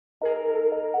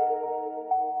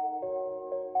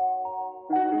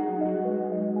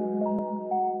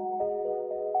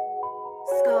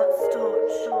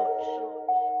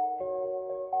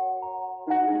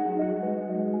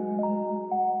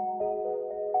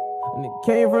And it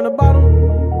came from the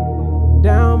bottom,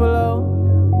 down below.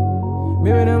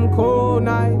 Remember them cold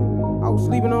nights, I was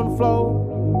sleeping on the floor.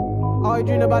 Always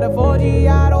dreamed about the 4G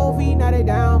out on feet, now they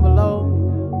down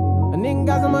below. A nigga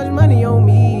got so much money on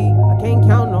me, I can't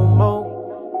count no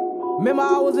more. Remember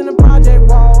I was in the project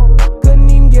wall, couldn't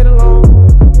even get along.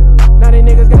 Now they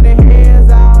niggas got their hands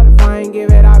out, if I ain't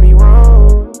give it, I be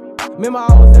wrong. Remember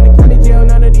I was in the county jail,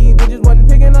 none of these bitches wasn't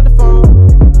picking up the phone.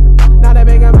 Now they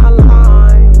making my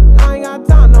line, I ain't got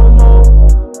time no more.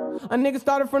 A nigga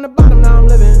started from the bottom, now I'm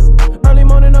living. Early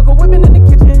morning, Uncle whipping in the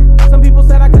kitchen. Some people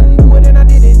said I couldn't do it and I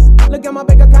did it. Look at my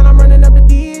bank account, I'm running up the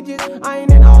digits. I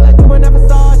ain't in all that doing that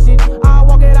facade shit. I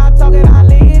walk it, I talk it, I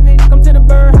live it. Come to the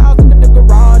birdhouse, look at the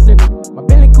garage, nigga. My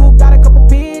Bentley coupe got a couple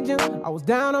pigeons. I was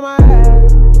down on my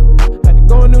ass, had to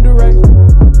go a new direction.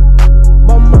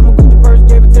 Bought my mama Gucci purse,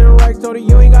 gave her 10 racks, told her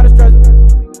you ain't gotta stress it.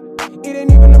 It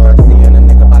ain't even an emergency, and a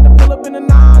nigga about to pull up in a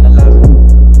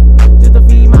 911 just to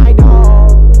feed my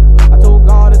dog. I told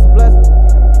God it's a blessing.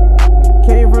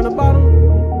 Came from the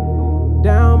bottom,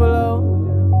 down below.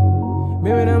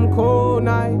 Remember them cold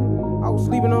nights, I was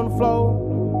sleeping on the floor.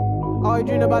 Always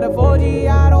dreamed about the 4G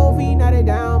out on feet, now they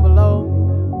down below.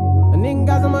 A nigga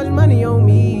got so much money on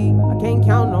me, I can't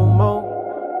count no more.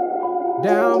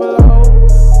 Down below,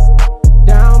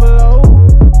 down below,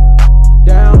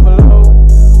 down below,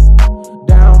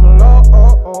 down below,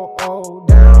 oh, oh, oh,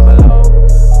 down below,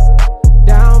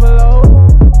 down below,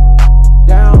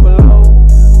 down below,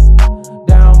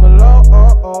 down below,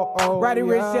 oh, oh, oh. Roddy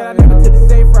Ricch shit, I never took the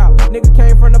safe route. Niggas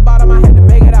came from the bottom, I had to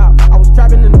make it out. I was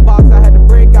trapping in the box, I had to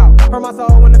break out. Hurt my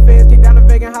soul when the feds kicked down the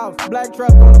vacant house. Black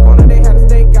truck on the corner, they had a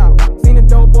stakeout. Seen a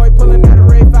dope boy pulling out a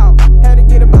rape out. Had to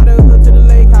get about the hood to the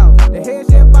lake house. The head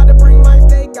chef about to bring my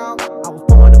steak out. I was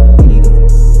pouring up the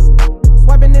leaders,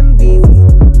 swiping them visas.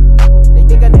 They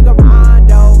think a nigga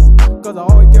Rondo, cause I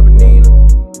always kept a Nina.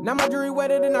 Now my jewelry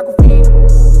wetter than Aquafina.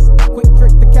 Quick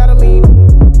trick to Catalina.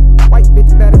 White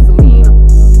bitch better Selena.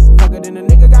 Fuck it, then a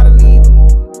nigga gotta leave her.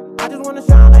 I just wanna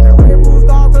shine like the red roof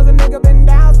star, cause a nigga been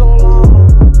down so long.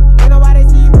 Ain't nobody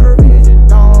see her vision,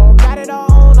 dog. Got it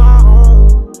all on our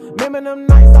own. Remember them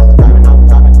nights I was driving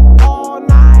all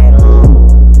night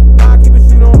long. Now I keep a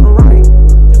shoot on the right,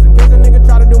 just in case a nigga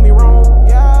try to do me wrong.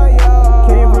 Yeah, yeah.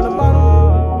 Came from the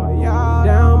bottom, yeah.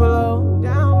 Down below,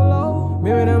 down below.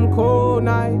 Remember them cold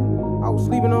nights, I was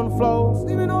sleeping on the floor.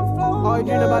 Always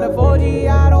dreamed about the 4G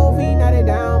out on feet, now they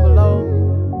down below.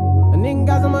 A nigga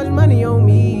got so much money on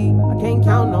me, I can't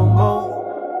count no more.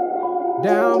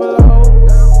 Down below,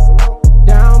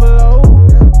 down below,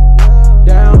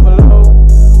 down below,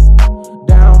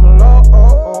 down below,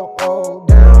 oh, oh, oh,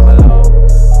 down below,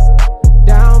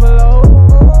 down below,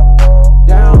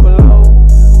 down below,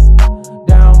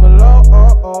 down below,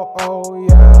 oh, oh, oh, yeah.